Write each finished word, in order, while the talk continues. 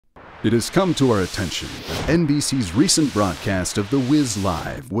It has come to our attention that NBC's recent broadcast of the Whizz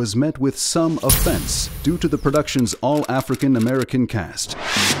Live was met with some offense due to the production's all-African American cast.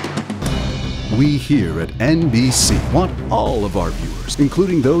 We here at NBC want all of our viewers,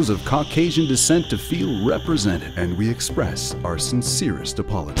 including those of Caucasian descent, to feel represented, and we express our sincerest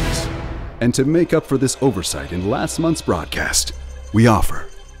apologies. And to make up for this oversight in last month's broadcast, we offer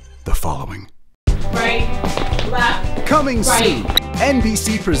the following. Right, left, Coming soon,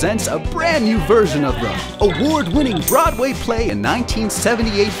 NBC presents a brand new version of the award-winning Broadway play and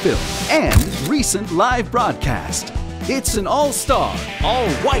 1978 film and recent live broadcast. It's an all-star,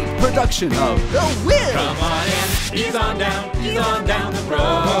 all-white production of The Whizz. Come on in, he's on down the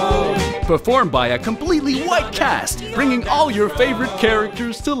road. Performed by a completely white cast, bringing all your favorite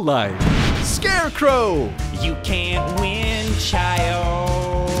characters to life. Scarecrow, You can't win,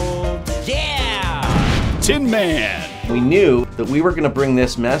 child. Yeah! Tin Man, We knew that we were going to bring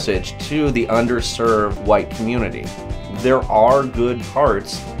this message to the underserved white community. There are good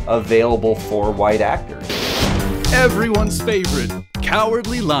parts available for white actors. everyone's favorite,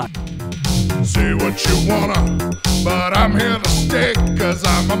 Cowardly Lion. Say what you wanna, but I'm here to stay, cause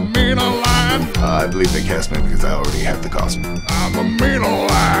I'm a mean lion. I believe they cast me because I already have the costume. I'm a mean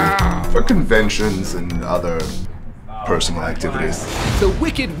lion. For conventions and other personal activities. The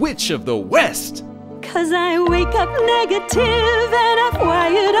Wicked Witch of the West. Cause I wake up negative and I've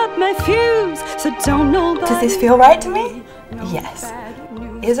wired up my fuse, so don't nobody. Does this feel right to me? Yes.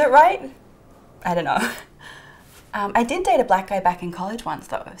 Is it right? I don't know. I did date a black guy back in college once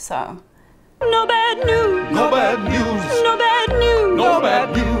though, so. No bad news. No bad news. No bad news. No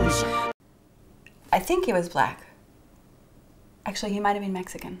bad news. I think he was black. Actually, he might have been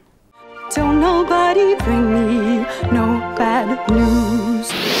Mexican. Don't nobody bring me no bad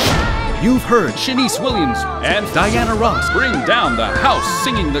news. You've heard Shanice Williams and Diana Ross bring down the house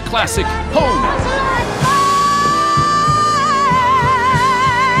singing the classic Home.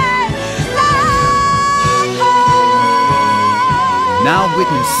 Now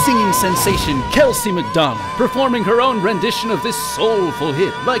witness singing sensation Kelsey McDonald performing her own rendition of this soulful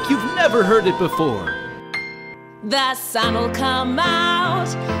hit like you've never heard it before. The sun will come out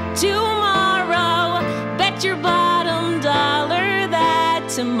tomorrow. Bet your bottom dollar that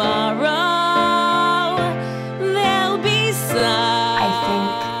tomorrow there'll be sun.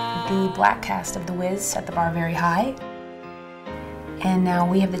 I think the black cast of The Whizz set the bar very high. And now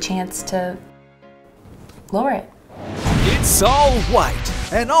we have the chance to lower it. It's all white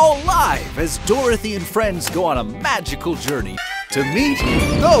and all live as Dorothy and friends go on a magical journey to meet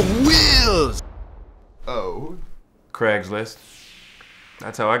the Whizz. Oh. Craigslist.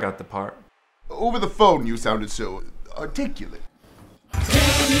 That's how I got the part. Over the phone you sounded so articulate.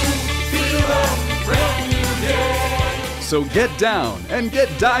 So get down and get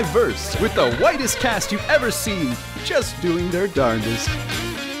diverse with the whitest cast you've ever seen, just doing their darndest.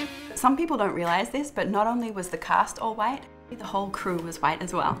 Some people don't realize this, but not only was the cast all white, the whole crew was white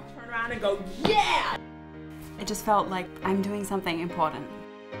as well. Turn around and go, yeah! It just felt like I'm doing something important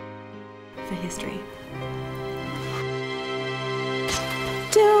for history.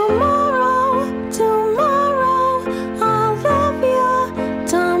 Tomorrow, tomorrow, I'll love you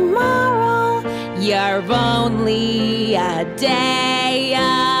tomorrow. You're only a day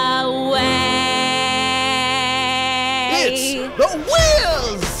away. It's the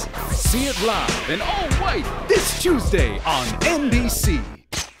Whizz. See it live and all white this Tuesday on NBC.